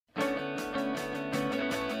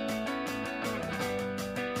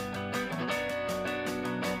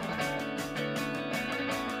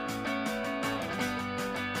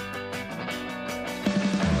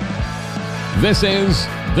This is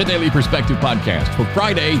the Daily Perspective Podcast for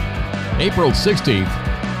Friday, April 16th,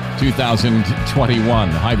 2021.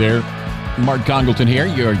 Hi there, Mark Congleton here,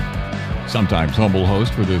 your sometimes humble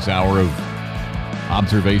host for this hour of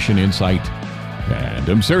observation, insight, and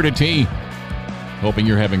absurdity. Hoping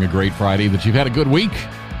you're having a great Friday, that you've had a good week,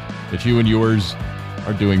 that you and yours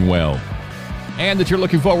are doing well, and that you're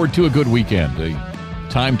looking forward to a good weekend, a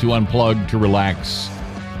time to unplug, to relax,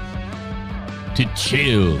 to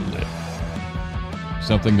chill.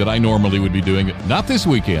 Something that I normally would be doing, not this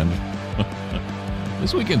weekend.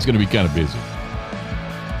 This weekend's going to be kind of busy.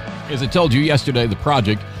 As I told you yesterday, the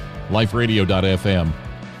project, liferadio.fm,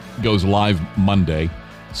 goes live Monday.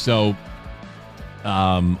 So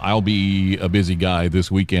I'll be a busy guy this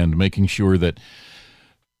weekend, making sure that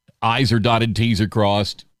I's are dotted, T's are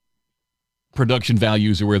crossed, production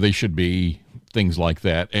values are where they should be, things like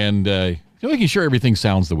that. And making sure everything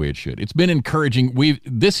sounds the way it should. It's been encouraging.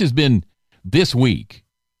 This week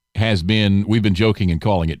has been, we've been joking and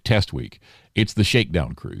calling it test week. It's the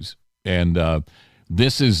shakedown cruise. And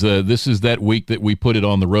this is that week that we put it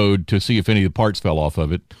on the road to see if any of the parts fell off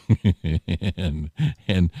of it. and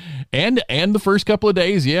the first couple of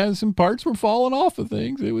days, yeah, some parts were falling off of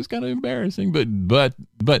things. It was kind of embarrassing, but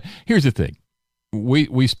here's the thing.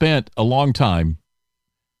 We spent a long time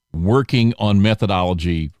working on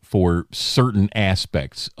methodology for certain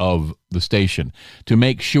aspects of the station to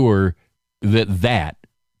make sure that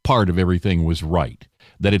part of everything was right,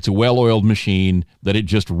 that it's a well-oiled machine, that it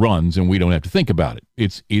just runs and we don't have to think about it.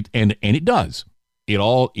 And it does. It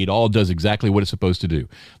all does exactly what it's supposed to do.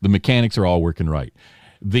 The mechanics are all working right.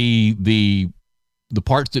 The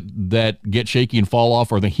parts that get shaky and fall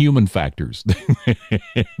off are the human factors,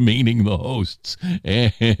 meaning the hosts.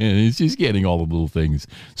 And it's just getting all the little things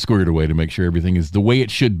squared away to make sure everything is the way it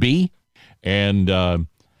should be. And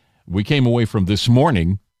we came away from this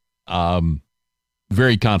morning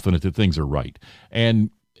very confident that things are right. And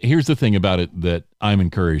here's the thing about it that I'm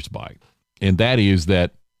encouraged by, and that is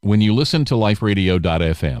that when you listen to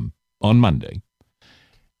liferadio.fm on Monday,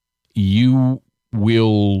 you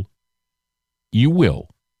will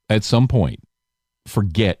at some point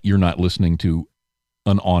forget you're not listening to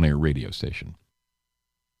an on-air radio station.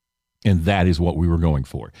 And that is what we were going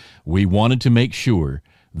for. We wanted to make sure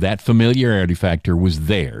that familiarity factor was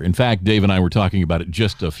there. In fact, Dave and I were talking about it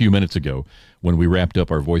just a few minutes ago when we wrapped up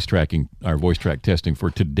our voice track testing for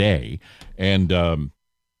today. And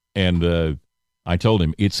I told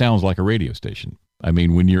him it sounds like a radio station. I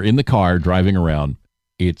mean, when you're in the car driving around,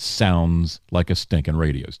 it sounds like a stinking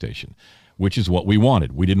radio station, which is what we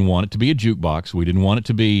wanted. We didn't want it to be a jukebox. We didn't want it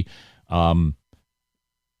to be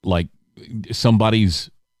like somebody's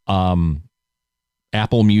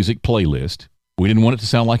Apple Music playlist. We didn't want it to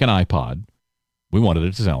sound like an iPod. We wanted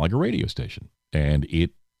it to sound like a radio station. And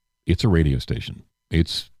it's a radio station.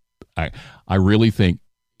 I really think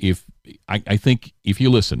I think if you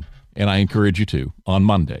listen, and I encourage you to, on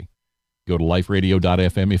Monday, go to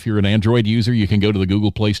liferadio.fm. If you're an Android user, you can go to the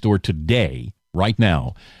Google Play Store today, right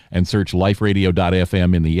now, and search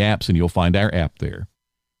liferadio.fm in the apps, and you'll find our app there.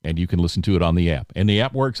 And you can listen to it on the app. And the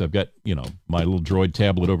app works. I've got, my little Droid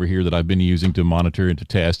tablet over here that I've been using to monitor and to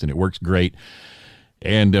test, and it works great.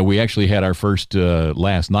 And we actually had our first,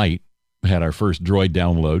 last night, had our first Droid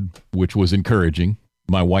download, which was encouraging.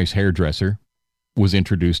 My wife's hairdresser was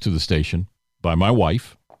introduced to the station by my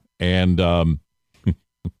wife. And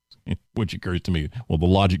which occurs to me, well, the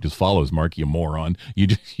logic just follows, Mark, you moron.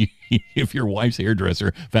 If your wife's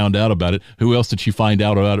hairdresser found out about it, who else did she find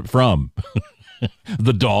out about it from?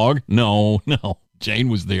 The dog? No. Jane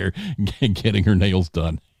was there getting her nails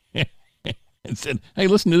done and said, hey,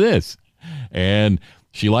 listen to this. And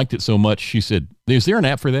she liked it so much, she said, is there an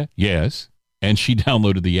app for that? Yes. And she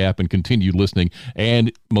downloaded the app and continued listening,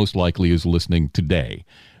 and most likely is listening today,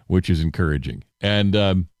 which is encouraging. And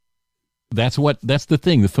that's the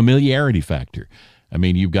thing, the familiarity factor. I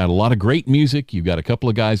mean, you've got a lot of great music. You've got a couple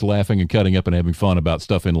of guys laughing and cutting up and having fun about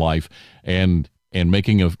stuff in life, and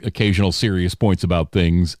making occasional serious points about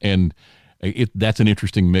things, and that's an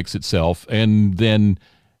interesting mix itself. And then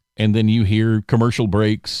you hear commercial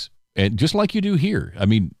breaks, and just like you do here. I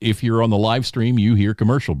mean, if you're on the live stream, you hear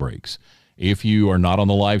commercial breaks. If you are not on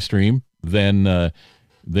the live stream, then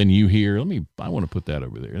you hear. I want to put that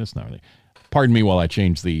over there. That's not really. Pardon me while I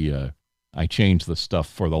change the stuff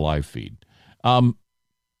for the live feed. And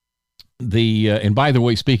by the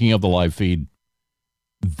way, speaking of the live feed,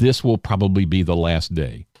 this will probably be the last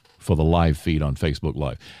day for the live feed on Facebook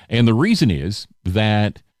Live. And the reason is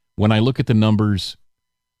that when I look at the numbers,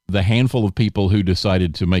 the handful of people who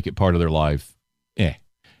decided to make it part of their life,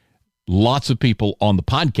 lots of people on the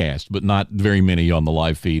podcast, but not very many on the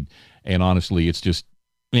live feed. And honestly, it's just,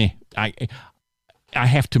 I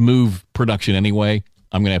have to move production anyway.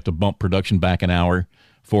 I'm going to have to bump production back an hour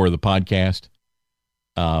for the podcast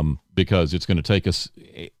because it's going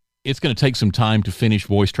to take some time to finish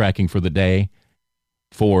voice tracking for the day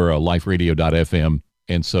for liferadio.fm.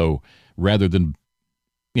 And so rather than,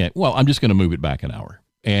 I'm just going to move it back an hour.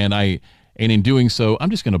 And in doing so, I'm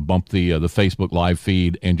just going to bump the Facebook live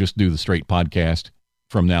feed and just do the straight podcast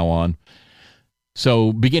from now on.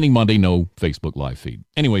 So beginning Monday, no Facebook live feed.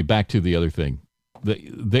 Anyway, back to the other thing.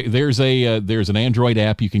 There's an Android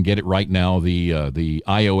app. You can get it right now. The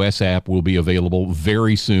iOS app will be available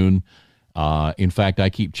very soon. In fact, I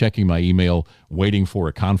keep checking my email, waiting for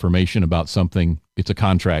a confirmation about something. It's a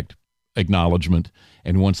contract acknowledgement.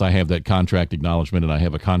 And once I have that contract acknowledgement and I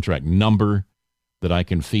have a contract number that I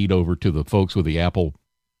can feed over to the folks with the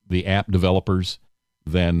app developers,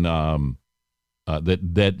 then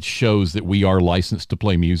that shows that we are licensed to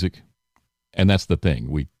play music. And that's the thing.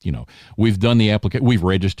 We've done the application, we've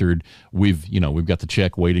registered, we've got the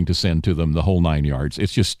check waiting to send to them, the whole 9 yards.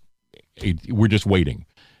 It's just, we're just waiting.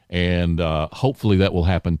 And hopefully that will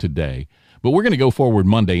happen today. But we're going to go forward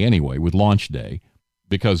Monday anyway with launch day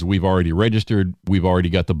because we've already registered. We've already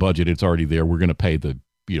got the budget. It's already there. We're going to pay the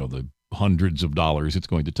hundreds of dollars it's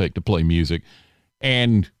going to take to play music.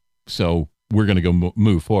 And so we're going to go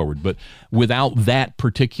move forward. But without that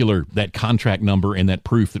contract number and that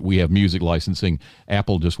proof that we have music licensing,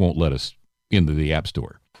 Apple just won't let us into the App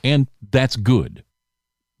Store. And that's good.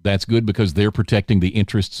 That's good because they're protecting the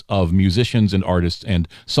interests of musicians and artists and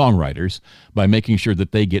songwriters by making sure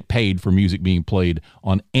that they get paid for music being played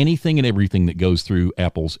on anything and everything that goes through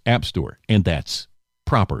Apple's App Store. And that's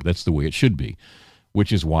proper. That's the way it should be,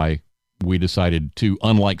 which is why we decided to,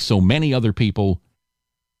 unlike so many other people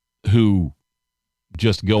who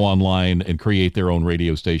just go online and create their own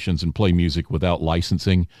radio stations and play music without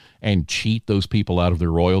licensing and cheat those people out of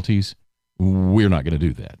their royalties, we're not going to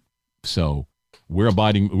do that. So we're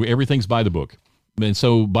abiding, everything's by the book. And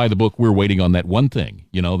so by the book, we're waiting on that one thing,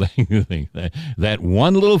 that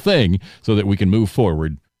one little thing so that we can move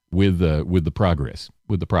forward with the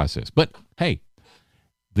process. But hey,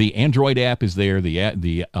 the Android app is there. The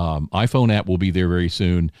iPhone app will be there very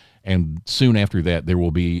soon. And soon after that, there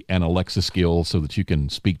will be an Alexa skill so that you can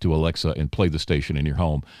speak to Alexa and play the station in your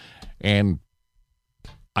home. And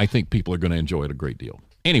I think people are going to enjoy it a great deal.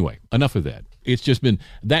 Anyway, enough of that. It's just been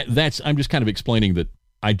I'm just kind of explaining that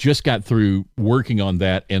I just got through working on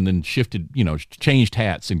that and then shifted, changed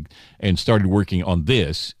hats and started working on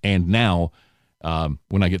this. And now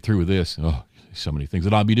when I get through with this, so many things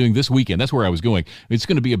that I'll be doing this weekend. That's where I was going. It's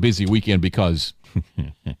going to be a busy weekend because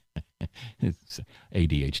it's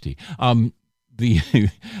ADHD.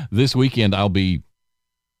 This weekend I'll be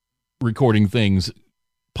recording things,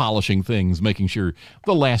 polishing things, making sure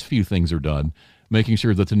the last few things are done, making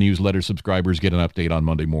sure that the newsletter subscribers get an update on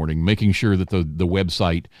Monday morning, making sure that the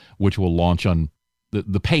website, which will launch on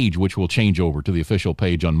the page, which will change over to the official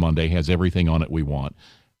page on Monday, has everything on it we want,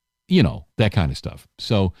 that kind of stuff.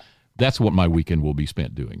 So that's what my weekend will be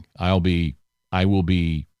spent doing. I will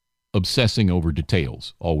be obsessing over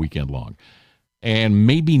details all weekend long. And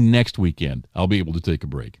maybe next weekend I'll be able to take a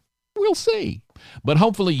break. We'll see. But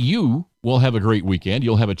hopefully you will have a great weekend.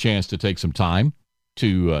 You'll have a chance to take some time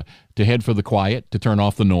to head for the quiet, to turn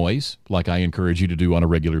off the noise, like I encourage you to do on a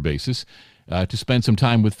regular basis, to spend some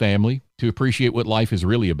time with family, to appreciate what life is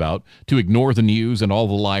really about, to ignore the news and all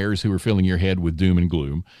the liars who are filling your head with doom and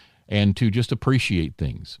gloom, and to just appreciate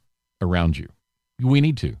things around you. We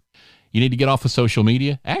need to. You need to get off of social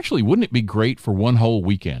media. Actually, wouldn't it be great for one whole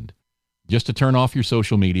weekend just to turn off your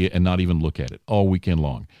social media and not even look at it all weekend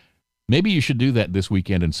long? Maybe you should do that this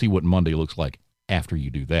weekend and see what Monday looks like after you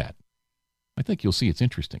do that. I think you'll see it's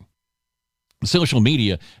interesting. Social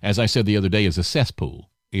media, as I said the other day, is a cesspool.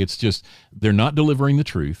 It's just, they're not delivering the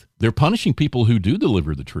truth. They're punishing people who do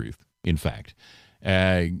deliver the truth, in fact.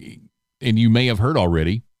 And you may have heard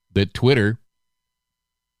already that Twitter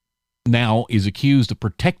now is accused of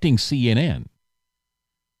protecting CNN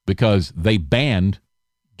because they banned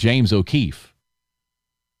James O'Keefe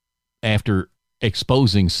after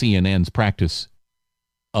exposing CNN's practice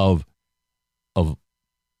of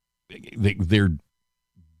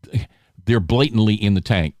they're blatantly in the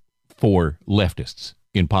tank for leftists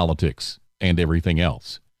in politics and everything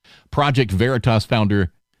else. Project Veritas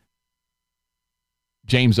founder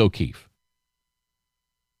James O'Keefe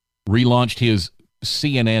relaunched his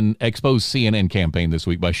exposed CNN campaign this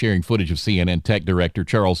week by sharing footage of CNN tech director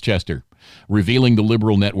Charles Chester revealing the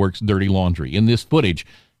liberal network's dirty laundry. In this footage,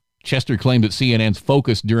 Chester claimed that CNN's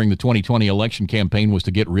focus during the 2020 election campaign was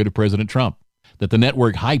to get rid of President Trump, that the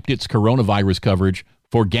network hyped its coronavirus coverage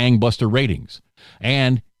for gangbuster ratings,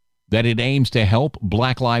 and that it aims to help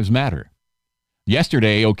Black Lives Matter.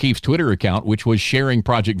 Yesterday, O'Keefe's Twitter account, which was sharing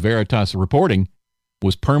Project Veritas reporting,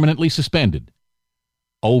 was permanently suspended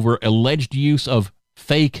over alleged use of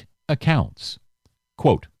fake accounts.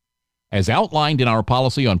 Quote, as outlined in our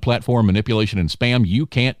policy on platform manipulation and spam, you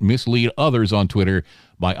can't mislead others on Twitter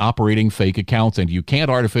by operating fake accounts, and you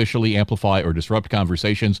can't artificially amplify or disrupt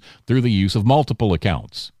conversations through the use of multiple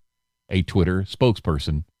accounts, a Twitter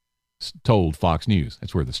spokesperson told Fox News.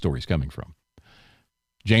 That's where the story's coming from.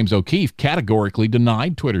 James O'Keefe categorically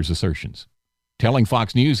denied Twitter's assertions, telling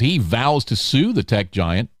Fox News he vows to sue the tech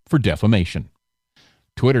giant for defamation.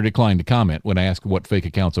 Twitter declined to comment when asked what fake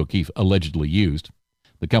accounts O'Keefe allegedly used.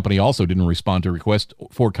 The company also didn't respond to requests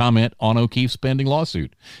for comment on O'Keefe's pending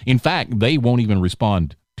lawsuit. In fact, they won't even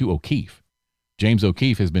respond to O'Keefe. James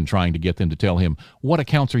O'Keefe has been trying to get them to tell him, what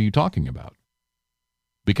accounts are you talking about?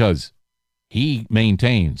 Because he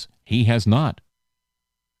maintains he has not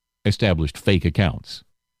established fake accounts,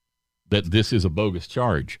 that this is a bogus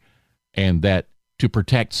charge, and that to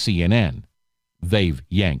protect CNN, they've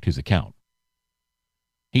yanked his account.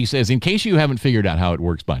 He says, in case you haven't figured out how it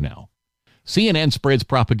works by now, CNN spreads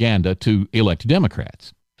propaganda to elect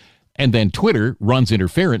Democrats, and then Twitter runs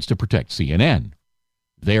interference to protect CNN.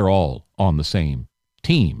 They're all on the same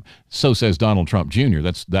team. So says Donald Trump Jr.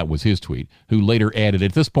 That was his tweet, who later added,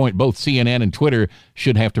 at this point, both CNN and Twitter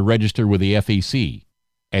should have to register with the FEC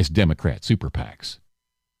as Democrat super PACs.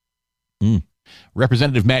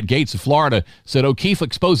 Representative Matt Gaetz of Florida said O'Keefe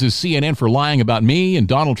exposes CNN for lying about me and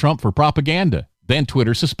Donald Trump for propaganda. Then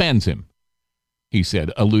Twitter suspends him, he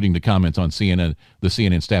said, alluding to comments on CNN the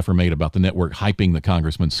CNN staffer made about the network hyping the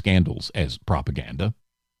congressman's scandals as propaganda.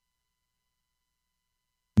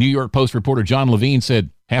 New York Post reporter John Levine said,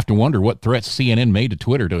 have to wonder what threats CNN made to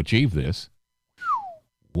Twitter to achieve this.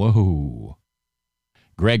 Whoa.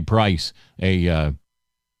 Greg Price, a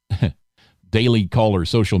Daily Caller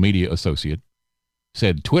social media associate,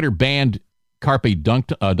 said Twitter banned Carpe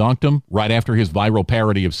Dunctum right after his viral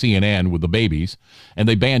parody of CNN with the babies, and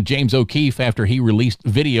they banned James O'Keefe after he released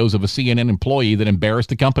videos of a CNN employee that embarrassed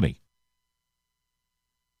the company.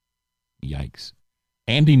 Yikes.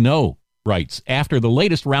 Andy No writes, after the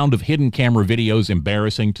latest round of hidden camera videos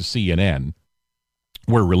embarrassing to CNN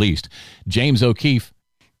were released, James O'Keefe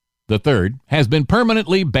III has been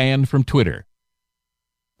permanently banned from Twitter.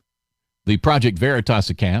 The Project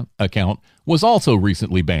Veritas account was also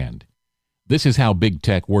recently banned. This is how big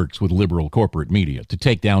tech works with liberal corporate media to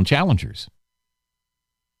take down challengers.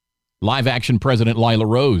 Live Action President Lila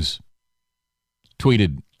Rose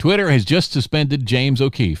tweeted, Twitter has just suspended James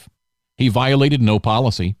O'Keefe. He violated no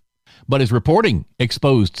policy, but his reporting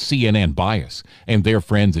exposed CNN bias, and their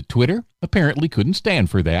friends at Twitter apparently couldn't stand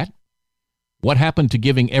for that. What happened to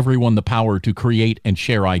giving everyone the power to create and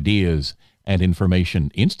share ideas and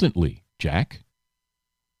information instantly, Jack?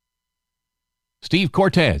 Steve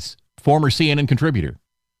Cortez, former CNN contributor,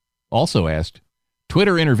 also asked,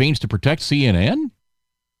 Twitter intervenes to protect CNN?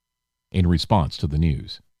 In response to the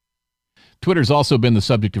news. Twitter's also been the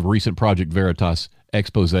subject of recent Project Veritas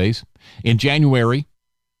exposés. In January,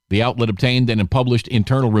 the outlet obtained and published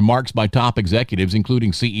internal remarks by top executives,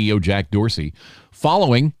 including CEO Jack Dorsey,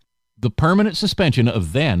 following the permanent suspension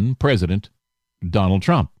of then-President Donald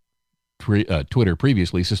Trump. Twitter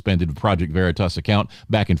previously suspended the Project Veritas account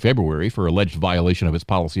back in February for alleged violation of its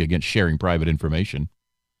policy against sharing private information.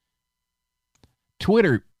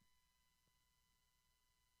 Twitter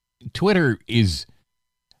is,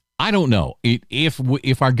 I don't know,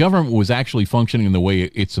 if our government was actually functioning the way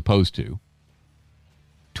it's supposed to,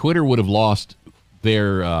 Twitter would have lost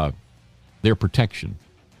their protection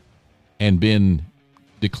and been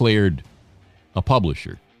declared a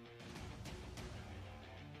publisher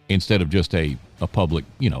instead of just a public,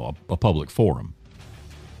 a public forum.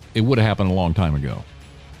 It would have happened a long time ago.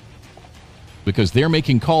 Because they're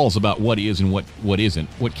making calls about what is and what isn't,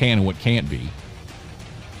 what can and what can't be.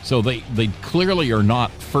 So they clearly are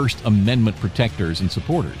not First Amendment protectors and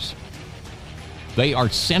supporters. They are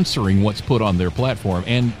censoring what's put on their platform,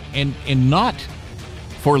 and not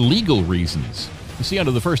for legal reasons. You see,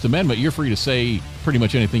 under the First Amendment, you're free to say pretty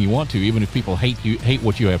much anything you want to, even if people hate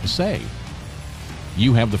what you have to say.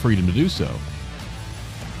 You have the freedom to do so.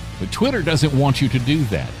 But Twitter doesn't want you to do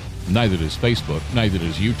that. Neither does Facebook, neither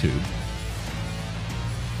does YouTube.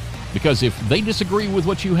 Because if they disagree with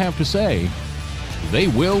what you have to say, they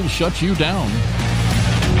will shut you down.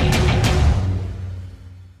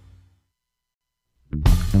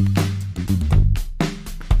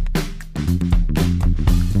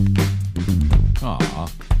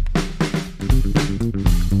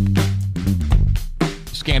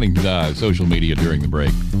 Scanning social media during the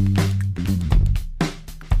break.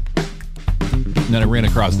 And then I ran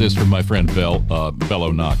across this from my friend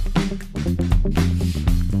Bello Knock.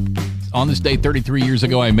 On this day 33 years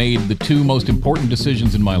ago, I made the two most important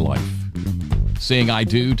decisions in my life. Saying I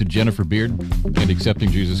do to Jennifer Beard and accepting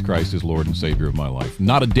Jesus Christ as Lord and Savior of my life.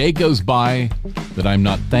 Not a day goes by that I'm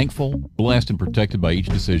not thankful, blessed, and protected by each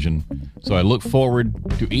decision. So I look forward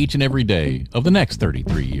to each and every day of the next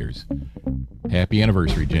 33 years. Happy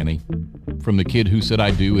anniversary, Jenny. From the kid who said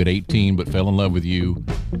I do at 18 but fell in love with you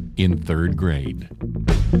in 3rd grade.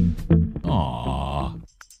 Aww.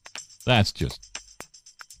 That's just...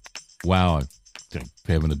 Wow, I'm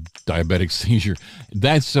having a diabetic seizure.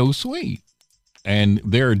 That's so sweet. And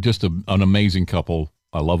they're just an amazing couple.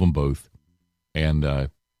 I love them both. And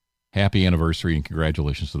happy anniversary and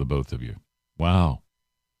congratulations to the both of you. Wow.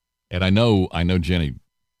 And I know Jenny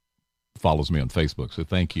follows me on Facebook, so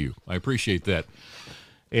thank you. I appreciate that.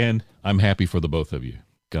 And I'm happy for the both of you.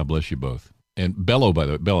 God bless you both. And Bello, by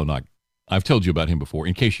the way, Bello Knock, I've told you about him before.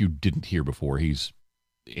 In case you didn't hear before, he's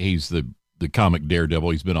the comic daredevil.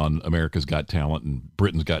 He's been on America's Got Talent and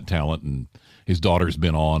Britain's Got Talent, and his daughter's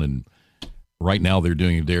been on, and right now they're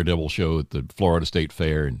doing a daredevil show at the Florida State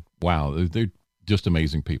Fair, and wow, they're just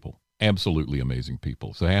amazing people. Absolutely amazing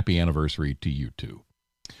people. So happy anniversary to you two.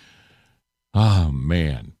 Oh,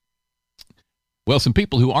 man. Well, some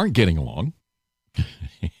people who aren't getting along,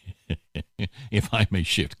 if I may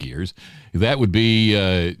shift gears, that would be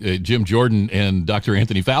Jim Jordan and Dr.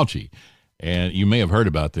 Anthony Fauci. And you may have heard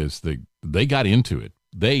about this. They got into it.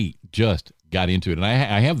 They just got into it. And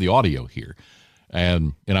I have the audio here.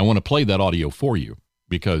 And I want to play that audio for you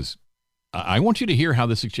because I want you to hear how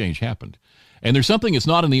this exchange happened. And there's something that's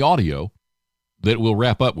not in the audio that we'll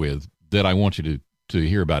wrap up with that I want you to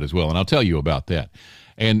hear about as well. And I'll tell you about that.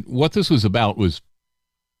 And what this was about was,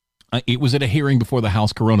 it was at a hearing before the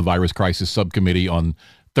House Coronavirus Crisis Subcommittee on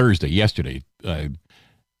Thursday, yesterday.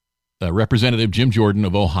 Representative Jim Jordan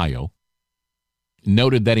of Ohio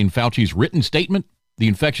noted that in Fauci's written statement, the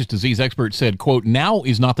infectious disease expert said, quote, now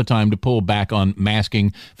is not the time to pull back on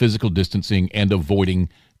masking, physical distancing, and avoiding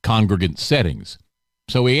congregate settings.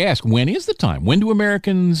 So he asked, when is the time? When do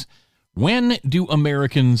Americans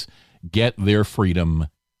get their freedom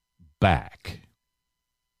back?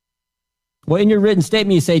 Well, in your written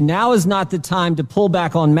statement, you say, now is not the time to pull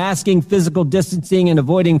back on masking, physical distancing, and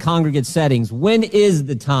avoiding congregate settings. When is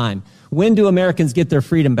the time? When do Americans get their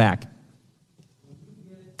freedom back?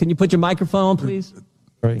 Can you put your microphone on, please?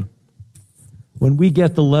 Sorry. When we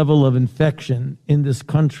get the level of infection in this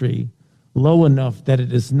country low enough that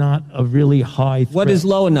it is not a really high threat. What is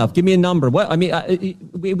low enough? Give me a number. We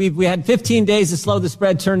had 15 days to slow the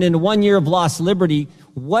spread, turned into 1 year of lost liberty.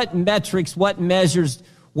 What metrics, what measures,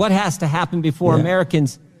 what has to happen before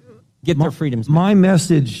Americans get their freedoms back? My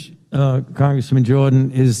message, Congressman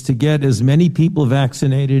Jordan, is to get as many people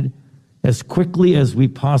vaccinated as quickly as we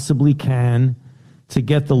possibly can to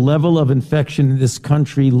get the level of infection in this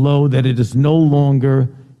country low that it is no longer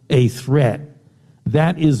a threat.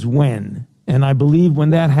 That is when. And I believe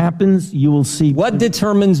when that happens, you will see. What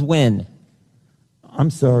determines when? I'm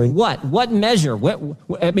sorry. What measure?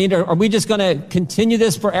 Are we just going to continue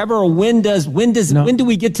this forever, or when do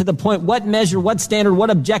we get to the point? What measure? What standard? What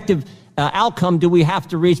objective outcome do we have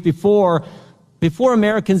to reach before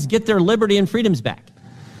Americans get their liberty and freedoms back?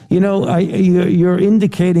 You know, you're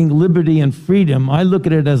indicating liberty and freedom. I look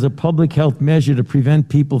at it as a public health measure to prevent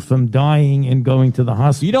people from dying and going to the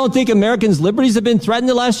hospital. You don't think Americans' liberties have been threatened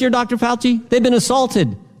the last year, Dr. Fauci? They've been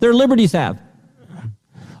assaulted. Their liberties have.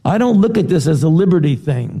 I don't look at this as a liberty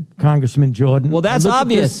thing, Congressman Jordan. Well, that's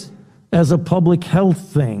obvious. As a public health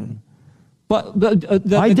thing. But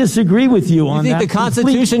I disagree with you on that. You think the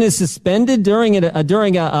Constitution is suspended during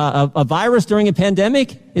a virus, during a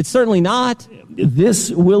pandemic? It's certainly not. This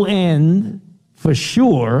will end for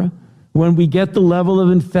sure when we get the level of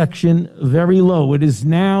infection very low. It is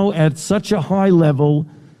now at such a high level.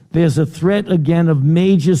 There's a threat again of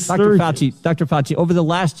major surges. Dr. Fauci, over the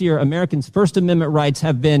last year, Americans' First Amendment rights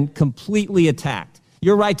have been completely attacked.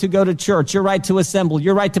 Your right to go to church, your right to assemble,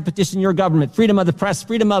 your right to petition your government, freedom of the press,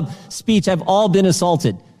 freedom of speech have all been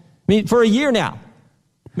assaulted. I mean, for a year now,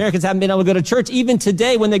 Americans haven't been able to go to church. Even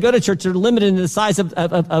today, when they go to church, they're limited in the size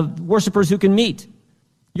of worshipers who can meet.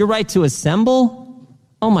 Your right to assemble?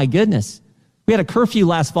 Oh, my goodness. We had a curfew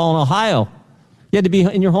last fall in Ohio. You had to be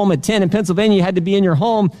in your home at 10. In Pennsylvania, you had to be in your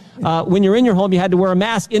home. When you're in your home, you had to wear a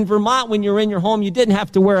mask. In Vermont, when you're in your home, you didn't have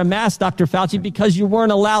to wear a mask, Dr. Fauci, because you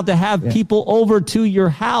weren't allowed to have people over to your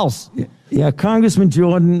house. Yeah, Congressman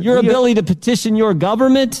Jordan. Your ability to petition your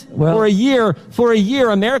government for a year,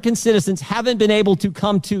 American citizens haven't been able to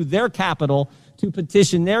come to their capital to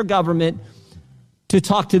petition their government to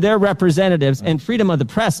talk to their representatives and freedom of the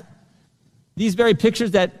press. These very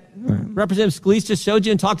pictures that Representative Scalise just showed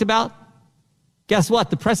you and talked about, guess what?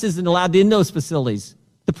 The press isn't allowed in those facilities.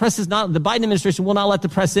 The press is not, the Biden administration will not let the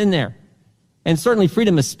press in there. And certainly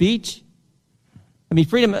freedom of speech. I mean,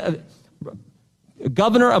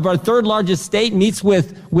 governor of our third largest state meets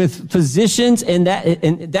with physicians, and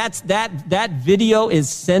that video is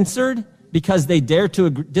censored because they dare to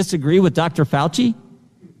disagree with Dr. Fauci.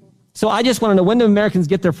 So I just want to know, when do Americans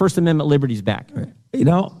get their First Amendment liberties back? You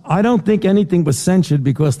know, I don't think anything was censored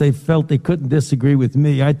because they felt they couldn't disagree with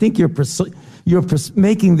me. I think you're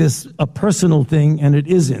making this a personal thing, and it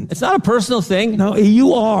isn't. It's not a personal thing. No,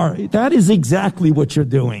 you are. That is exactly what you're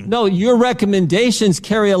doing. No, your recommendations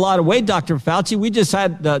carry a lot of weight, Dr. Fauci. We just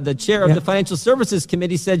had the chair of the Financial Services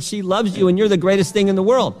Committee said she loves you and you're the greatest thing in the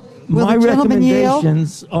world. My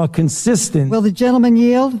recommendations are consistent. Will the gentleman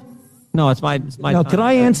yield? No, it's my Now, could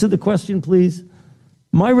I answer the question, please?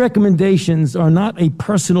 My recommendations are not a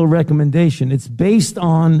personal recommendation. It's based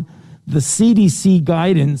on the CDC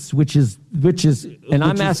guidance, which is and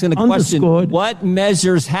I'm asking the question, what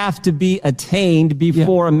measures have to be attained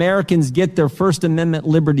before Americans get their First Amendment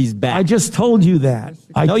liberties back? I just told you that.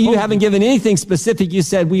 No, you haven't given anything specific. You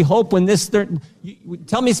said, we hope when this...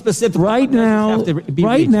 tell me specifically.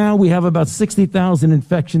 Right now, we have about 60,000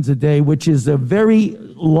 infections a day, which is a very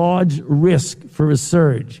large risk for a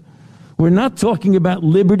surge. We're not talking about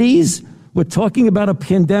liberties. We're talking about a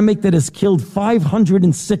pandemic that has killed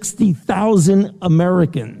 560,000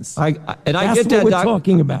 Americans. I That's get that, what we're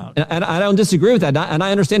talking about. And I don't disagree with that. And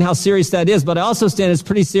I understand how serious that is. But I also understand it's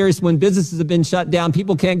pretty serious when businesses have been shut down.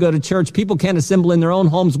 People can't go to church. People can't assemble in their own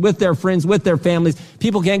homes with their friends, with their families.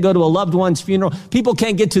 People can't go to a loved one's funeral. People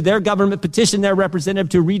can't get to their government, petition their representative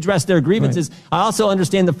to redress their grievances. Right. I also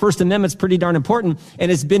understand the First Amendment's pretty darn important. And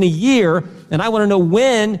it's been a year. And I want to know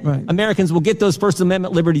when Americans will get those First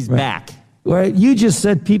Amendment liberties back. Right. You just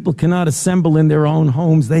said people cannot assemble in their own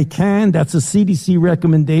homes. They can. That's a CDC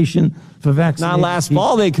recommendation for vaccinated Not last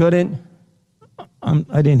fall they couldn't.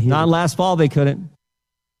 I didn't hear. Not last fall they couldn't.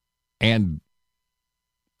 And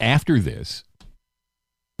after this,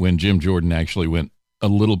 when Jim Jordan actually went a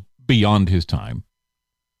little beyond his time,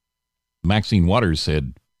 Maxine Waters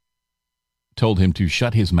told him to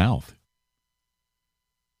shut his mouth.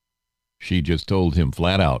 She just told him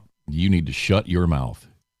flat out, you need to shut your mouth.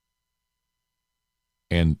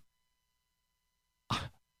 And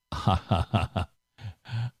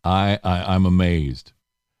I'm amazed.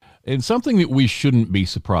 And something that we shouldn't be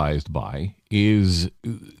surprised by is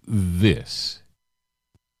this.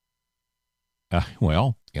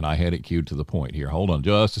 Well, and I had it queued to the point here. Hold on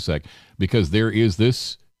just a sec, because there is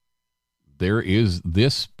this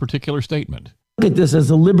particular statement. Look at this as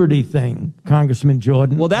a liberty thing, Congressman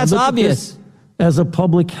Jordan. Well, that's obvious. As a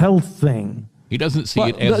public health thing. He doesn't see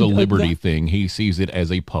it as a liberty thing. He sees it as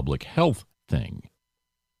a public health thing.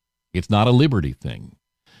 It's not a liberty thing.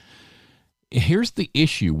 Here's the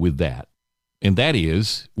issue with that, and that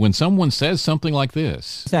is when someone says something like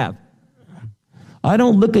this. I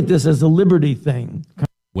don't look at this as a liberty thing.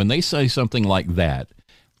 When they say something like that,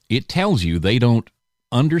 it tells you they don't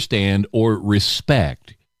understand or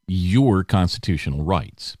respect your constitutional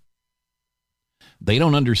rights. They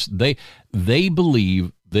don't understand. They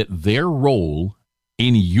believe that their role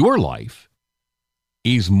in your life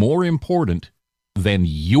is more important than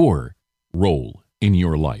your role in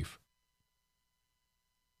your life.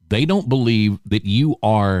 They don't believe that you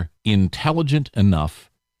are intelligent enough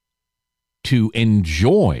to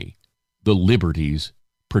enjoy the liberties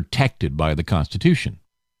protected by the Constitution.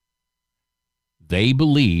 They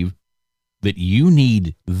believe that you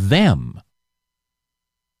need them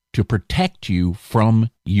to protect you from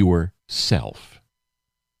yourself.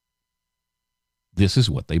 This is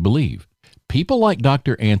what they believe. People like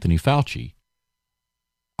Dr. Anthony Fauci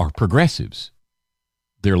are progressives.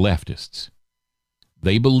 They're leftists.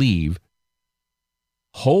 They believe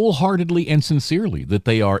wholeheartedly and sincerely that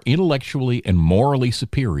they are intellectually and morally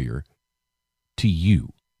superior to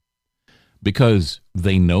you because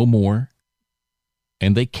they know more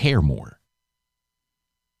and they care more.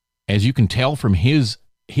 As you can tell from his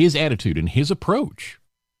attitude and his approach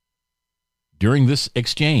during this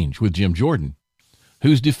exchange with Jim Jordan,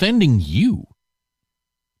 who's defending you,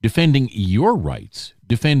 defending your rights,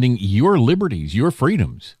 defending your liberties, your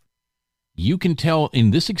freedoms. You can tell in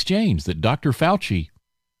this exchange that Dr. Fauci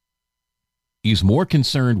is more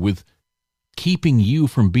concerned with keeping you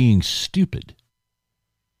from being stupid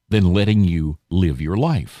than letting you live your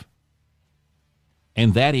life.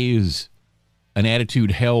 And that is an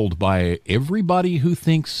attitude held by everybody who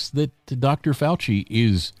thinks that Dr. Fauci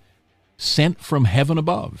is sent from heaven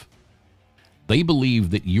above. They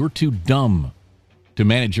believe that you're too dumb to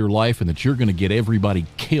manage your life and that you're going to get everybody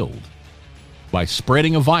killed by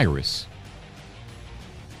spreading a virus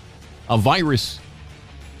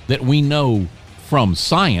that we know from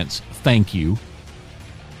science, thank you,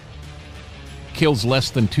 kills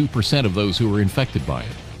less than 2% of those who are infected by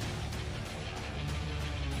it.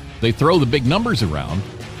 They throw the big numbers around,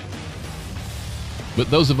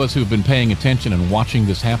 but those of us who have been paying attention and watching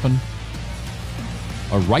this happen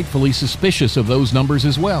are rightfully suspicious of those numbers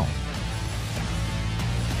as well.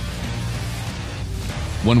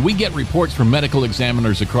 When we get reports from medical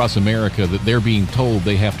examiners across America that they're being told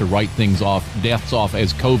they have to write deaths off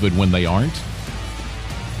as COVID when they aren't,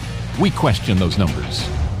 we question those numbers.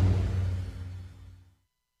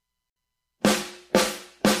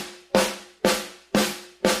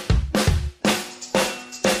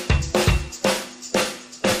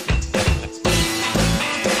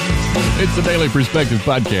 It's the Daily Perspective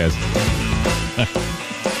Podcast.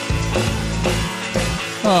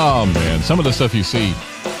 Oh, man. Some of the stuff you see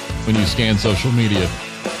when you scan social media. A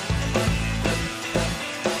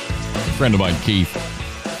friend of mine, Keith,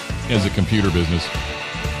 has a computer business,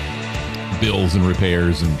 builds and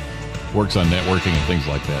repairs, and works on networking and things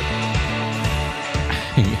like that.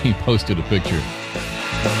 He posted a picture.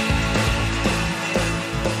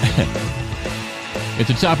 At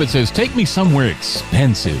the top it says, "Take me somewhere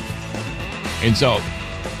expensive." And so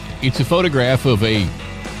it's a photograph of a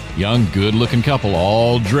young, good-looking couple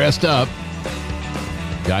all dressed up.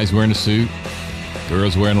 Guy's wearing a suit.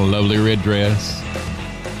 Girl's wearing a lovely red dress.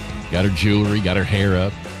 Got her jewelry, got her hair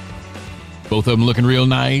up. Both of them looking real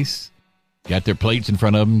nice. Got their plates in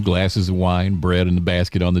front of them, glasses of wine, bread in the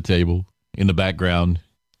basket on the table. In the background,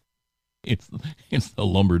 it's the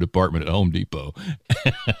lumber department at Home Depot.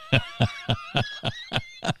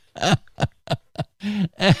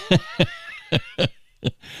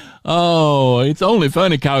 Oh, it's only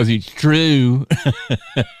funny because it's true.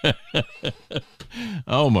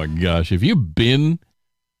 Oh my gosh. Have you been,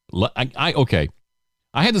 okay.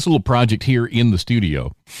 I had this little project here in the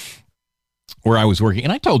studio where I was working,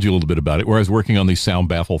 and I told you a little bit about it, where I was working on these sound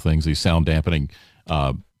baffle things, these sound dampening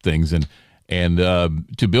things. And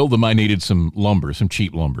to build them, I needed some lumber, some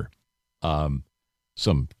cheap lumber,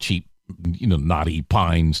 some cheap, knotty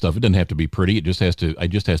pine stuff. It doesn't have to be pretty. It just has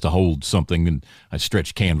to hold something, and I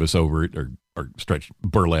stretch canvas over it or stretch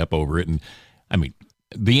burlap over it. And I mean,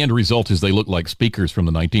 the end result is they look like speakers from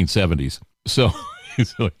the 1970s. So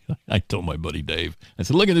I told my buddy Dave, I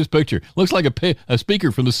said, "Look at this picture. Looks like a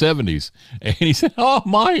speaker from the 70s. And he said, "Oh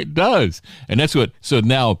my, it does." And so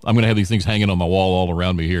now I'm going to have these things hanging on my wall all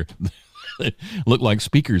around me here. Look like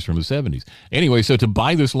speakers from the 70s. Anyway, so to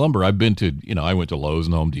buy this lumber, I went to Lowe's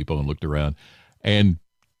and Home Depot and looked around, and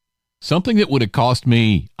something that would have cost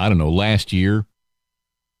me, I don't know, last year,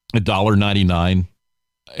 $1.99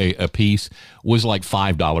 a piece was like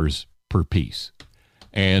 $5 per piece.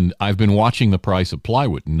 And I've been watching the price of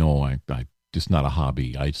plywood. No, I just not a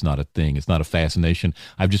hobby. It's not a thing. It's not a fascination.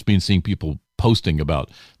 I've just been seeing people posting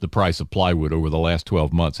about the price of plywood over the last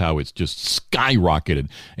 12 months, how it's just skyrocketed.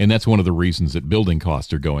 And that's one of the reasons that building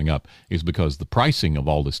costs are going up, is because the pricing of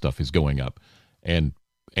all this stuff is going up. And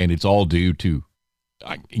it's all due to,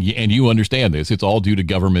 and you understand this, it's all due to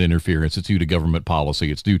government interference. It's due to government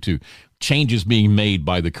policy. It's due to changes being made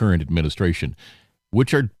by the current administration,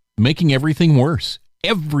 which are making everything worse.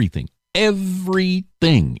 Everything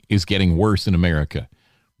is getting worse in America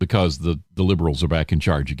because the liberals are back in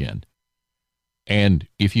charge again. And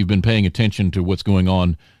if you've been paying attention to what's going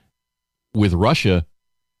on with Russia,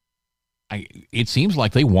 it seems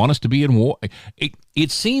like they want us to be in war.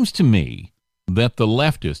 It seems to me that the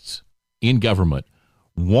leftists in government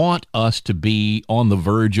want us to be on the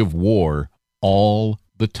verge of war all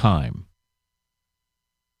the time.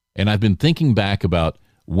 And I've been thinking back about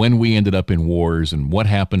when we ended up in wars and what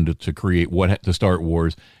happened to start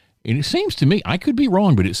wars. And it seems to me, I could be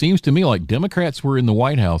wrong, but it seems to me like Democrats were in the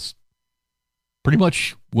White House pretty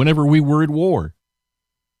much whenever we were at war.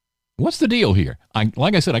 What's the deal here?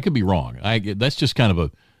 Like I said, I could be wrong. That's just kind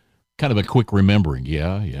of a quick remembering.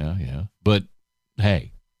 Yeah. But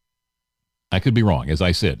hey, I could be wrong, as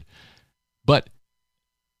I said. But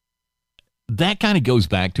that kind of goes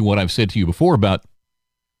back to what I've said to you before about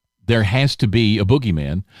there has to be a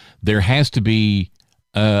boogeyman. There has to be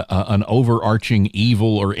an overarching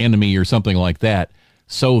evil or enemy or something like that,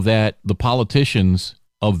 so that the politicians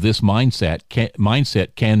of this mindset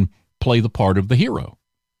can play the part of the hero.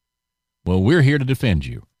 Well, we're here to defend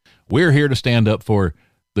you. We're here to stand up for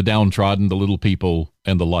the downtrodden, the little people,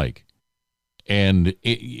 and the like. And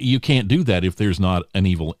you can't do that if there's not an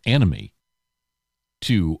evil enemy.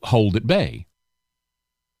 to hold at bay.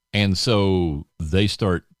 And so they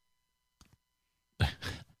start,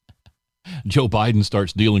 Joe Biden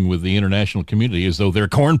starts dealing with the international community as though they're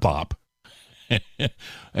corn pop.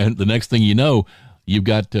 And the next thing you know, you've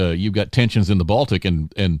got tensions in the Baltic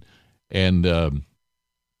and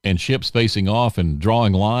ships facing off and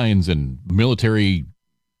drawing lines and military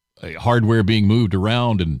hardware being moved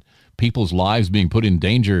around and people's lives being put in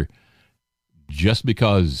danger just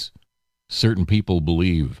because certain people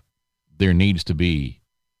believe there needs to be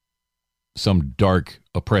some dark,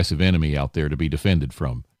 oppressive enemy out there to be defended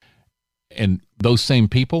from. And those same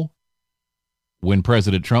people, when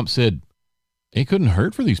President Trump said it couldn't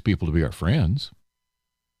hurt for these people to be our friends,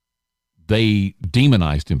 they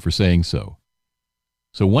demonized him for saying so.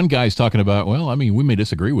 So one guy's talking about, well, I mean, we may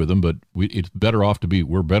disagree with them, but we're better off to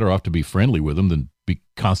be friendly with them than be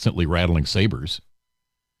constantly rattling sabers.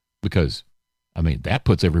 Because, I mean, that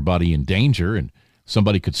puts everybody in danger, and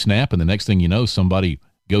somebody could snap, and the next thing you know, somebody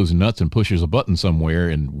goes nuts and pushes a button somewhere,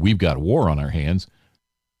 and we've got war on our hands.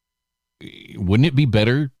 Wouldn't it be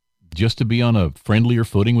better just to be on a friendlier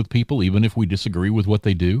footing with people, even if we disagree with what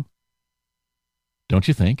they do? Don't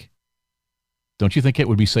you think? Don't you think it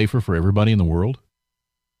would be safer for everybody in the world?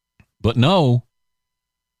 But no.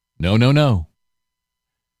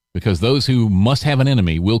 Because those who must have an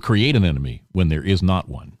enemy will create an enemy when there is not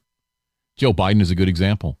one. Joe Biden is a good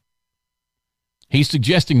example. He's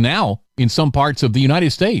suggesting now in some parts of the United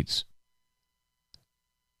States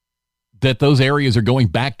that those areas are going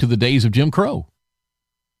back to the days of Jim Crow,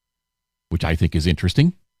 which I think is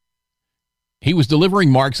interesting. He was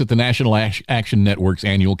delivering marks at the National Action Network's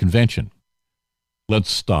annual convention.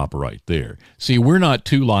 Let's stop right there. See, we're not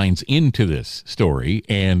 2 lines into this story,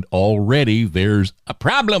 and already there's a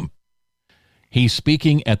problem. He's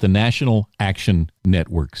speaking at the National Action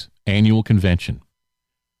Network's annual convention.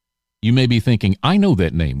 You may be thinking, I know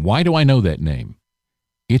that name. Why do I know that name?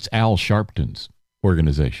 It's Al Sharpton's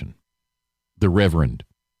organization, the Reverend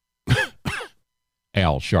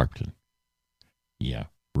Al Sharpton. Yeah,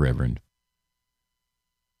 Reverend.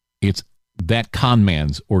 It's that con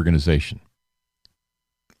man's organization.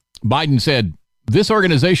 Biden said, this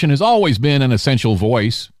organization has always been an essential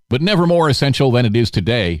voice, but never more essential than it is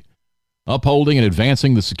today, upholding and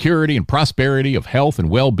advancing the security and prosperity of health and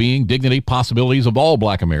well-being, dignity, possibilities of all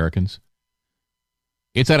Black Americans.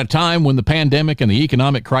 It's at a time when the pandemic and the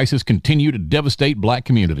economic crisis continue to devastate Black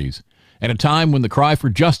communities, at a time when the cry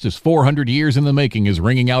for justice 400 years in the making is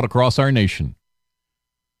ringing out across our nation.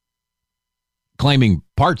 Claiming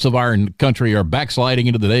parts of our country are backsliding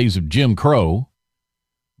into the days of Jim Crow,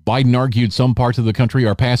 Biden argued some parts of the country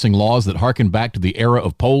are passing laws that harken back to the era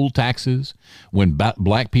of poll taxes, when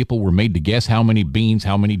Black people were made to guess how many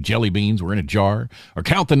jelly beans were in a jar, or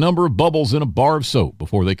count the number of bubbles in a bar of soap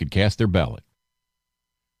before they could cast their ballot.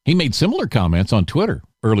 He made similar comments on Twitter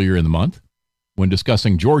earlier in the month when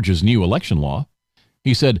discussing Georgia's new election law.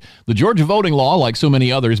 He said, the Georgia voting law, like so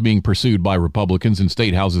many others being pursued by Republicans in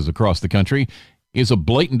state houses across the country, is a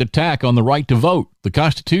blatant attack on the right to vote, the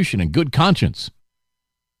Constitution, and good conscience.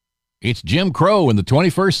 It's Jim Crow in the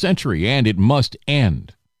 21st century, and it must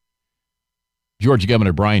end. Georgia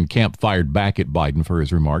Governor Brian Kemp fired back at Biden for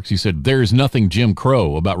his remarks. He said, there's nothing Jim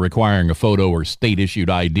Crow about requiring a photo or state-issued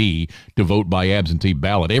ID to vote by absentee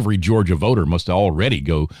ballot. Every Georgia voter must already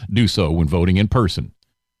go do so when voting in person.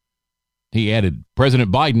 He added,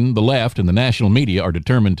 President Biden, the left, and the national media are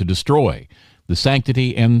determined to destroy the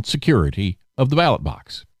sanctity and security of the ballot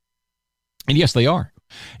box. And yes, they are.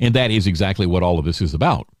 And that is exactly what all of this is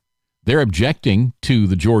about. They're objecting to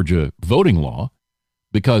the Georgia voting law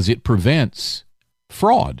because it prevents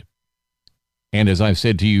fraud. And as I've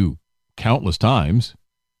said to you countless times,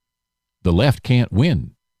 the left can't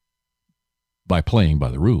win by playing by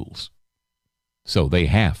the rules. So they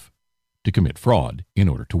have to commit fraud in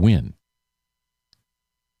order to win.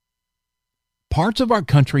 Parts of our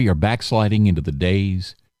country are backsliding into the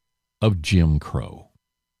days of Jim Crow.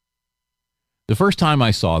 The first time I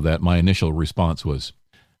saw that, my initial response was,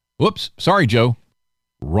 whoops, sorry, Joe,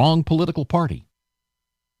 wrong political party.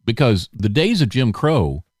 Because the days of Jim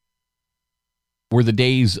Crow were the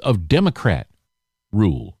days of Democrat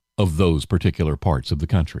rule of those particular parts of the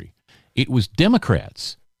country. It was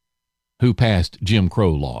Democrats who passed Jim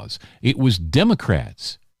Crow laws. It was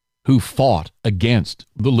Democrats who fought against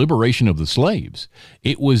the liberation of the slaves.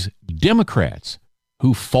 It was Democrats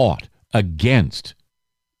who fought against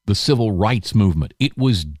the civil rights movement. It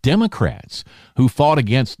was Democrats who fought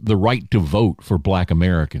against the right to vote for Black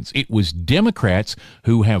Americans. It was Democrats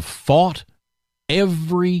who have fought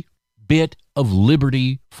every bit of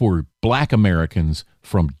liberty for Black Americans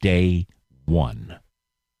from day one.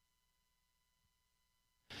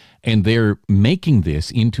 And they're making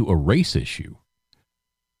this into a race issue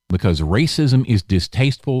because racism is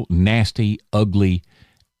distasteful, nasty, ugly,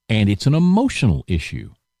 and it's an emotional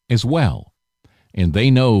issue as well. And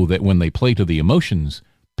they know that when they play to the emotions,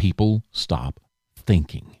 people stop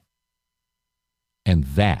thinking. And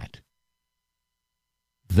that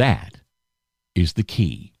is the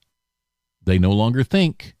key. They no longer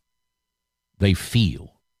think, they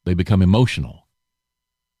feel, they become emotional.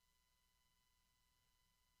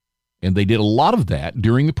 And they did a lot of that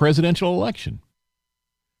during the presidential election.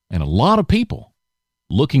 And a lot of people,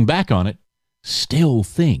 looking back on it, still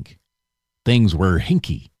think things were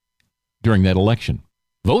hinky during that election.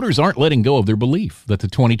 Voters aren't letting go of their belief that the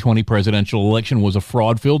 2020 presidential election was a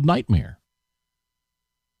fraud-filled nightmare.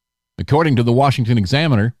 According to the Washington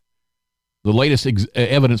Examiner, the latest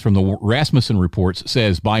evidence from the Rasmussen reports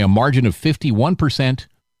says by a margin of 51%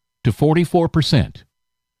 to 44%,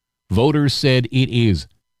 voters said it is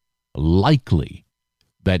likely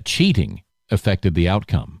that cheating affected the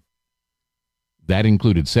outcome. That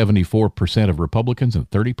included 74% of Republicans and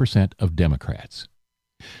 30% of Democrats.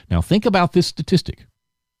 Now think about this statistic.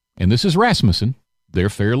 And this is Rasmussen. They're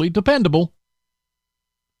fairly dependable.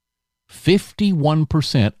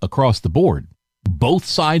 51% across the board, both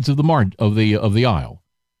sides of the aisle,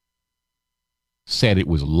 said it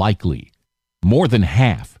was likely. More than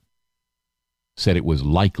half said it was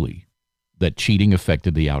likely that cheating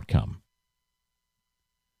affected the outcome.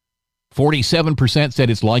 47% said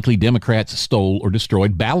it's likely Democrats stole or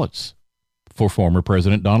destroyed ballots for former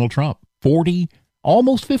President Donald Trump.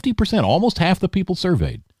 Almost 50%, almost half the people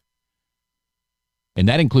surveyed. And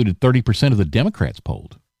that included 30% of the Democrats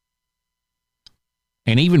polled.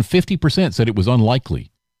 And even 50% said it was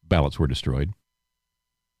unlikely ballots were destroyed.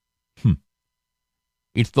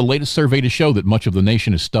 It's the latest survey to show that much of the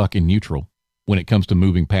nation is stuck in neutral when it comes to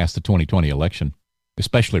moving past the 2020 election,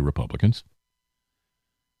 especially Republicans.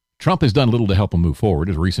 Trump has done little to help him move forward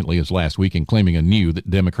as recently as last week in claiming anew that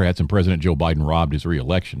Democrats and President Joe Biden robbed his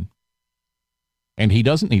reelection. And he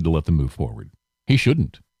doesn't need to let them move forward. He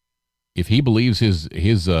shouldn't. If he believes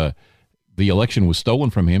the election was stolen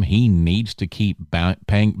from him, he needs to keep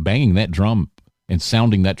banging that drum and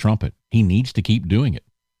sounding that trumpet. He needs to keep doing it.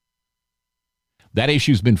 That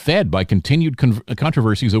issue's been fed by continued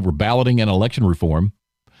controversies over balloting and election reform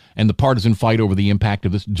and the partisan fight over the impact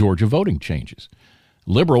of this Georgia voting changes.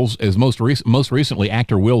 Liberals, as most recently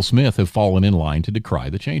actor Will Smith, have fallen in line to decry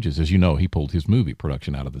the changes. As you know, he pulled his movie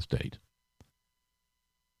production out of the state.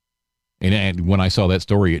 And when I saw that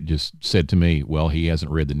story, it just said to me, well, he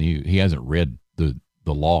hasn't read the news. He hasn't read the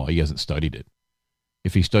law. He hasn't studied it.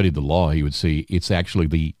 If he studied the law, he would see it's actually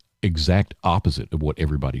the exact opposite of what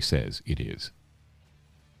everybody says it is.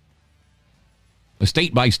 A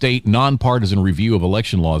state-by-state, nonpartisan review of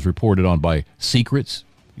election laws reported on by Secrets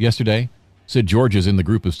yesterday said Georgia's in the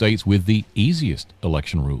group of states with the easiest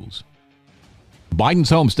election rules.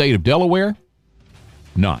 Biden's home state of Delaware,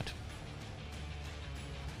 not.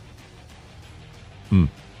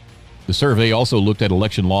 The survey also looked at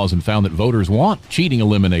election laws and found that voters want cheating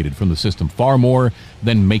eliminated from the system far more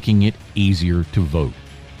than making it easier to vote.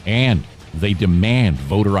 And they demand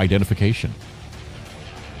voter identification.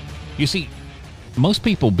 You see, most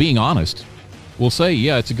people, being honest, will say,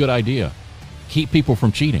 yeah, it's a good idea. Keep people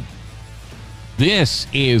from cheating. This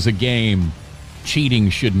is a game cheating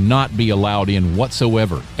should not be allowed in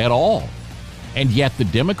whatsoever at all. And yet the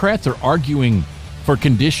Democrats are arguing for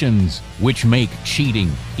conditions which make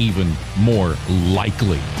cheating even more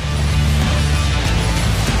likely.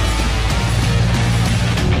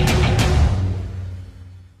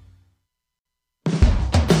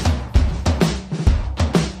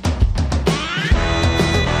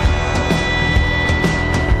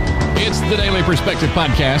 It's the Daily Perspective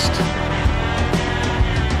Podcast.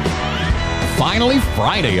 Finally,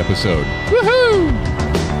 Friday episode. Woohoo!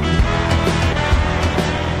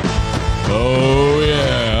 Oh,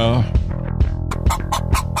 yeah.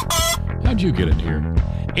 How'd you get in here?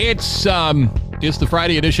 It's the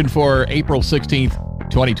Friday edition for April 16th,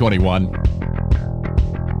 2021.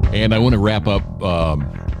 And I want to wrap up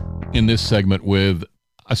in this segment with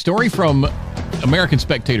a story from American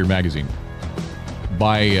Spectator magazine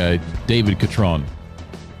by David Catron.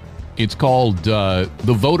 It's called The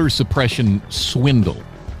Voter Suppression Swindle.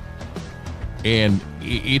 And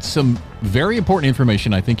it's some very important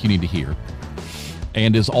information I think you need to hear.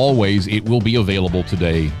 And as always, it will be available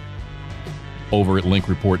today over at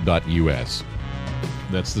linkreport.us.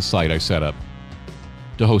 That's the site I set up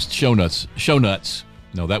to host show notes.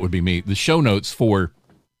 No, that would be me. The show notes for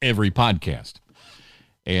every podcast.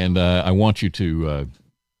 And I want you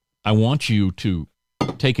to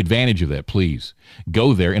take advantage of that, please.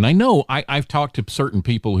 Go there. And I know I've talked to certain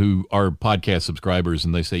people who are podcast subscribers,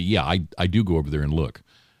 and they say, yeah, I do go over there and look.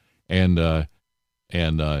 And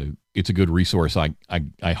it's a good resource.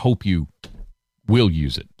 I hope you will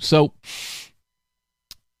use it. So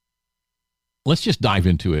let's just dive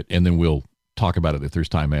into it, and then we'll talk about it if there's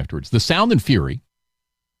time afterwards. The sound and fury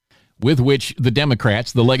with which the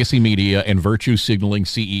Democrats, the legacy media, and virtue signaling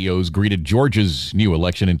CEOs greeted Georgia's new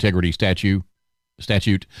election integrity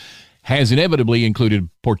statute has inevitably included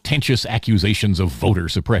portentous accusations of voter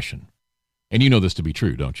suppression. And you know this to be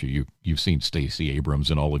true, don't you? You've seen Stacey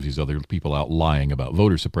Abrams and all of these other people out lying about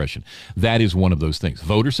voter suppression. That is one of those things.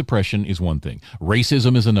 Voter suppression is one thing.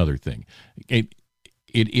 Racism is another thing.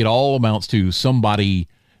 It all amounts to somebody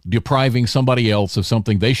depriving somebody else of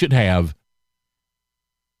something they should have.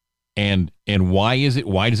 And why is it?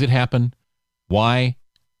 Why does it happen? Why?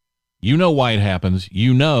 You know why it happens.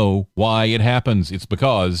 You know why it happens. It's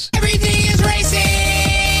because everything is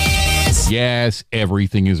racist. Yes,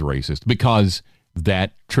 everything is racist because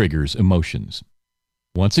that triggers emotions.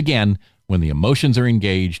 Once again, when the emotions are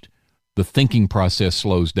engaged, the thinking process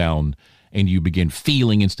slows down and you begin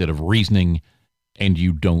feeling instead of reasoning, and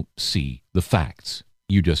you don't see the facts.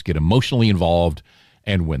 You just get emotionally involved,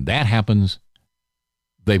 and when that happens,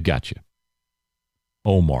 they've got you.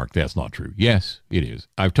 Oh, Mark, that's not true. Yes, it is.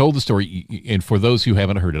 I've told the story, and for those who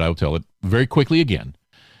haven't heard it, I'll tell it very quickly again.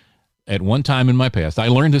 At one time in my past, I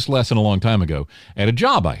learned this lesson a long time ago at a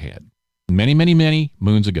job I had many, many, many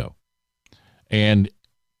moons ago. And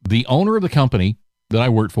the owner of the company that I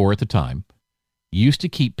worked for at the time used to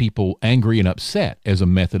keep people angry and upset as a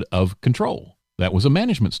method of control. That was a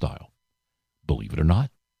management style. Believe it or not,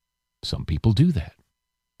 some people do that.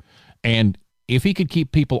 And if he could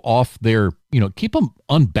keep people off their, keep them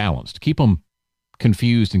unbalanced, keep them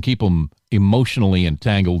confused, and keep them emotionally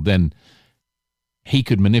entangled, then he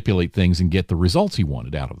could manipulate things and get the results he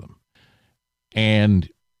wanted out of them. And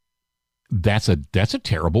that's a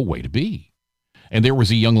terrible way to be. And there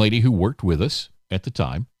was a young lady who worked with us at the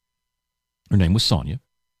time. Her name was Sonia.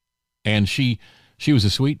 And she was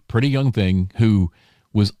a sweet, pretty young thing who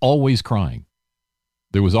was always crying.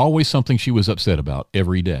 There was always something she was upset about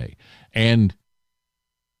every day. And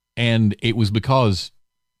it was because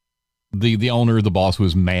the owner, the boss,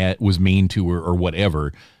 was mean to her or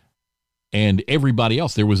whatever. And everybody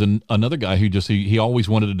else, there was another guy who he always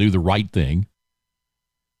wanted to do the right thing.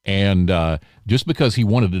 And just because he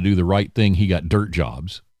wanted to do the right thing, he got dirt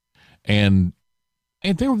jobs. And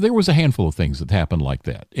there was a handful of things that happened like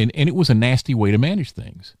that. And it was a nasty way to manage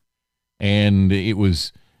things. And it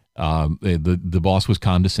was, the boss was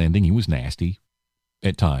condescending. He was nasty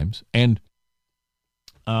at times. And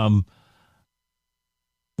one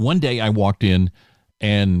day I walked in,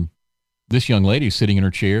 and this young lady is sitting in her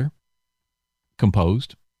chair,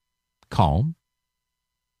 composed, calm,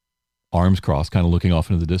 arms crossed, kind of looking off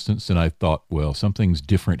into the distance. And I thought, well, something's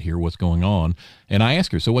different here. What's going on? And I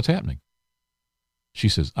asked her, so what's happening? She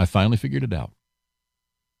says, I finally figured it out.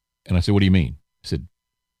 And I said, what do you mean? I said,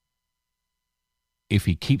 if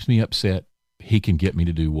he keeps me upset, he can get me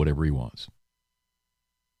to do whatever he wants.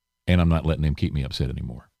 And I'm not letting him keep me upset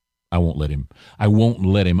anymore. I won't let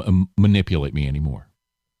him manipulate me anymore.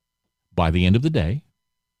 By the end of the day,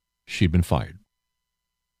 she'd been fired.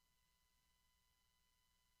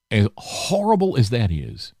 As horrible as that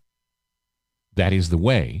is the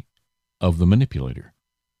way of the manipulator.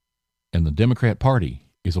 And the Democrat Party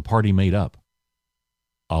is a party made up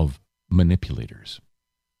of manipulators.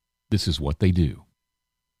 This is what they do.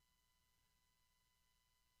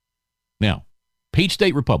 Now, Peach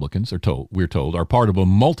State Republicans we're told, are part of a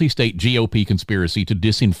multi-state GOP conspiracy to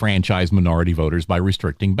disenfranchise minority voters by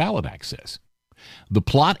restricting ballot access. The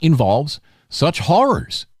plot involves such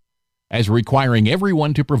horrors as requiring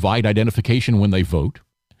everyone to provide identification when they vote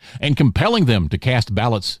and compelling them to cast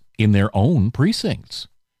ballots in their own precincts,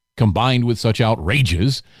 combined with such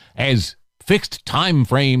outrages as fixed time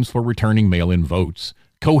frames for returning mail-in votes,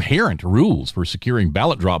 coherent rules for securing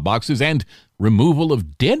ballot drop boxes, and removal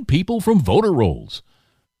of dead people from voter rolls.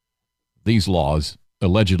 These laws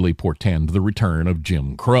allegedly portend the return of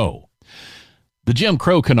Jim Crow. The Jim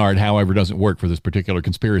Crow canard, however, doesn't work for this particular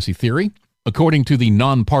conspiracy theory. According to the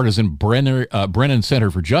nonpartisan Brennan Center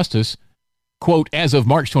for Justice, quote, as of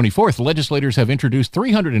March 24th, legislators have introduced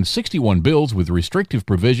 361 bills with restrictive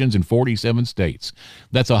provisions in 47 states.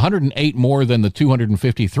 That's 108 more than the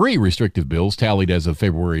 253 restrictive bills tallied as of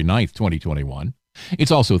February 9th, 2021.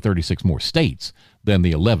 It's also 36 more states than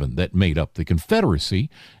the 11 that made up the Confederacy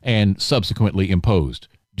and subsequently imposed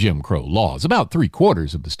Jim Crow laws. About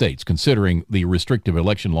 3/4 of the states, considering the restrictive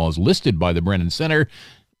election laws listed by the Brennan Center,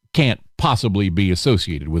 can't possibly be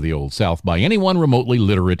associated with the Old South by anyone remotely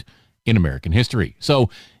literate in American history. So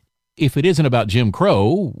if it isn't about Jim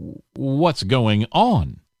Crow, what's going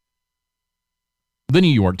on? The New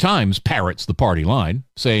York Times parrots the party line,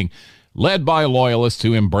 saying, led by loyalists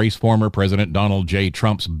who embrace former President Donald J.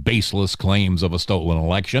 Trump's baseless claims of a stolen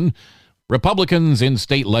election, Republicans in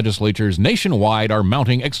state legislatures nationwide are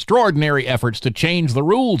mounting extraordinary efforts to change the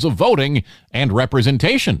rules of voting and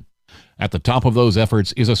representation. At the top of those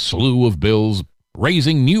efforts is a slew of bills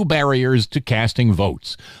raising new barriers to casting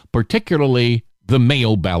votes, particularly the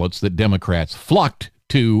mail ballots that Democrats flocked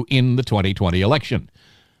to in the 2020 election.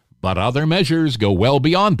 But other measures go well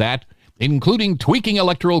beyond that, including tweaking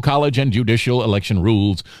Electoral College and judicial election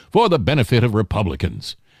rules for the benefit of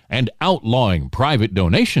Republicans, and outlawing private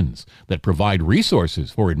donations that provide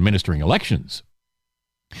resources for administering elections.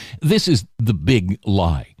 This is the big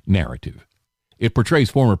lie narrative. It portrays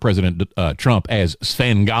former President Trump as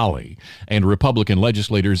Svengali and Republican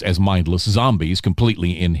legislators as mindless zombies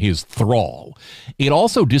completely in his thrall. It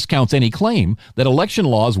also discounts any claim that election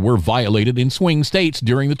laws were violated in swing states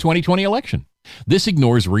during the 2020 election. This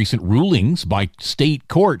ignores recent rulings by state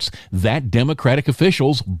courts that Democratic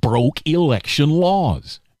officials broke election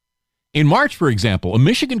laws. In March, for example, a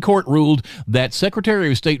Michigan court ruled that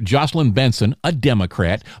Secretary of State Jocelyn Benson, a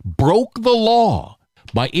Democrat, broke the law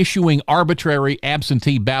by issuing arbitrary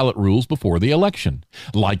absentee ballot rules before the election.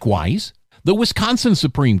 Likewise, the Wisconsin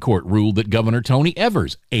Supreme Court ruled that Governor Tony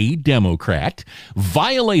Evers, a Democrat,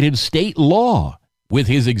 violated state law with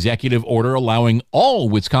his executive order allowing all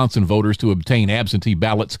Wisconsin voters to obtain absentee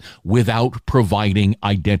ballots without providing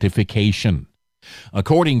identification.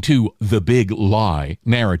 According to the big lie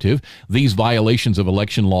narrative, these violations of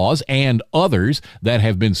election laws and others that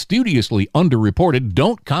have been studiously underreported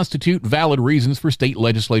don't constitute valid reasons for state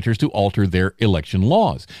legislatures to alter their election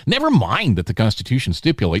laws. Never mind that the Constitution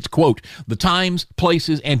stipulates, quote, the times,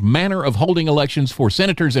 places, and manner of holding elections for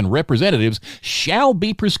senators and representatives shall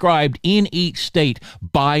be prescribed in each state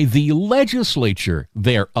by the legislature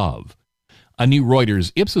thereof. A new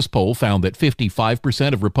Reuters Ipsos poll found that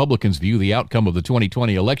 55% of Republicans view the outcome of the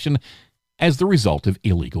 2020 election as the result of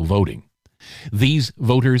illegal voting. These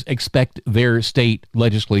voters expect their state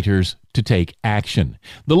legislators to take action.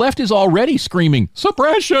 The left is already screaming,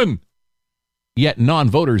 suppression! Yet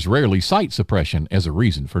non-voters rarely cite suppression as a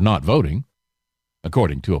reason for not voting,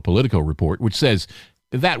 according to a Politico report, which says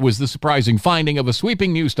that was the surprising finding of a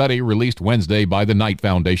sweeping new study released Wednesday by the Knight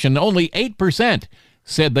Foundation. Only 8%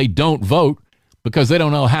 said they don't vote because they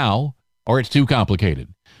don't know how or it's too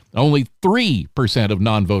complicated. Only 3% of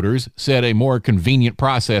non-voters said a more convenient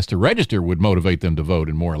process to register would motivate them to vote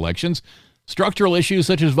in more elections. Structural issues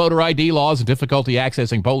such as voter ID laws and difficulty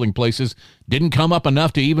accessing polling places didn't come up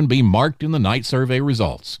enough to even be marked in the Knight survey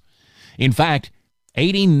results. In fact,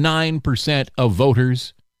 89% of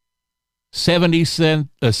voters,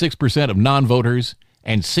 76% of non-voters,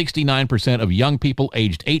 and 69% of young people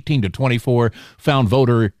aged 18 to 24 found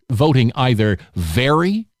voting either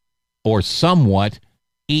very or somewhat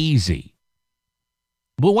easy.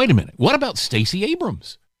 But wait a minute. What about Stacey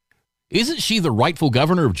Abrams? Isn't she the rightful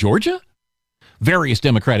governor of Georgia? Various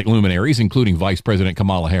Democratic luminaries, including Vice President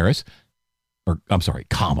Kamala Harris,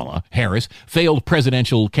 failed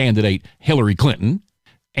presidential candidate Hillary Clinton,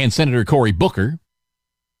 and Senator Cory Booker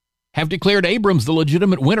have declared Abrams the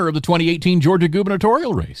legitimate winner of the 2018 Georgia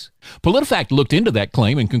gubernatorial race. PolitiFact looked into that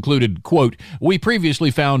claim and concluded, quote, we previously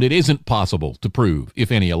found it isn't possible to prove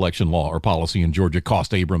if any election law or policy in Georgia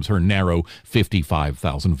cost Abrams her narrow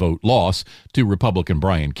 55,000 vote loss to Republican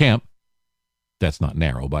Brian Kemp. That's not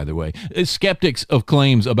narrow, by the way. Skeptics of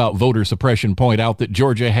claims about voter suppression point out that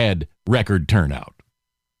Georgia had record turnout.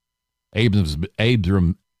 Abrams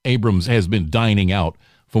has been dining out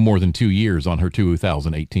for more than 2 years on her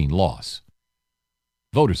 2018 loss.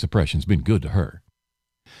 Voter suppression's been good to her.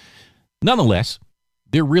 Nonetheless,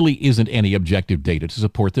 there really isn't any objective data to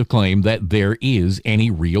support the claim that there is any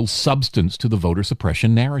real substance to the voter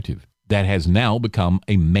suppression narrative that has now become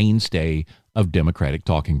a mainstay of Democratic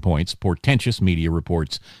talking points, portentous media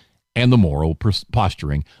reports, and the moral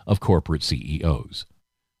posturing of corporate CEOs.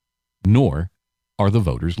 Nor are the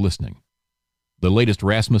voters listening. The latest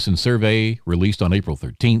Rasmussen survey, released on April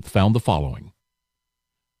 13th, found the following.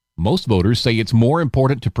 Most voters say it's more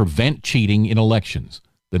important to prevent cheating in elections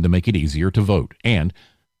than to make it easier to vote. And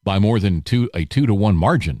by more than a 2-to-1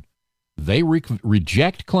 margin, they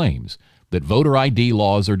reject claims that voter ID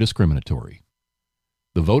laws are discriminatory.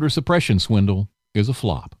 The voter suppression swindle is a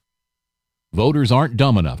flop. Voters aren't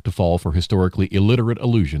dumb enough to fall for historically illiterate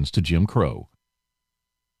allusions to Jim Crow.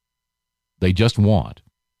 They just want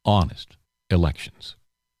honest elections.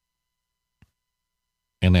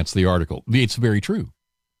 And that's the article. It's very true.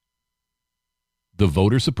 The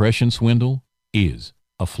voter suppression swindle is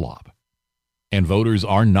a flop. And voters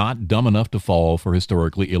are not dumb enough to fall for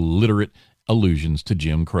historically illiterate allusions to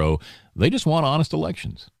Jim Crow. They just want honest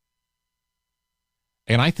elections.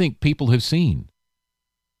 And I think people have seen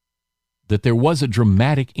that there was a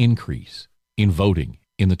dramatic increase in voting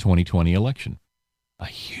in the 2020 election. A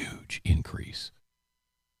huge increase.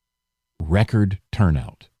 Record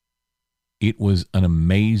turnout. It was an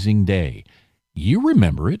amazing day. You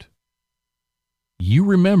remember it. You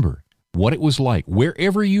remember what it was like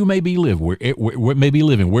wherever you may be living,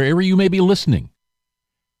 wherever you may be listening.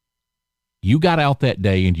 You got out that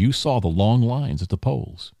day and you saw the long lines at the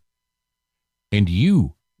polls. And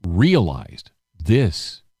you realized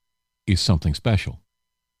this is something special.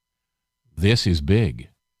 This is big.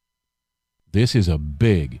 This is a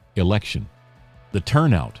big election. The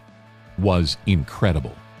turnout was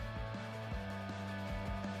incredible.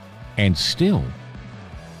 And still,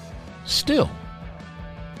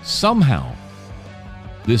 somehow,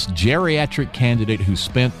 this geriatric candidate who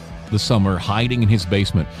spent the summer hiding in his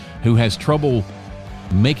basement, who has trouble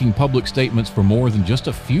making public statements for more than just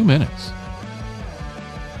a few minutes,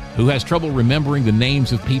 who has trouble remembering the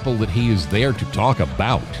names of people that he is there to talk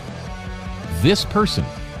about, this person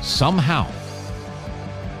somehow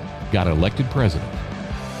got elected president.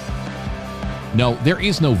 No, there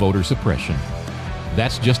is no voter suppression.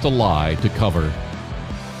 That's just a lie to cover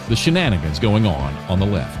the shenanigans going on the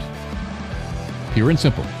left. Pure and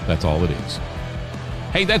simple, that's all it is.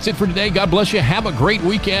 Hey, that's it for today. God bless you. Have a great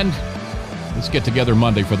weekend. Let's get together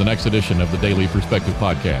Monday for the next edition of the Daily Perspective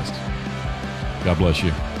Podcast. God bless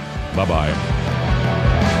you. Bye-bye.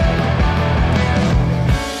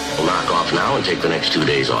 We'll knock off now and take the next 2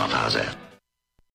 days off. How's that?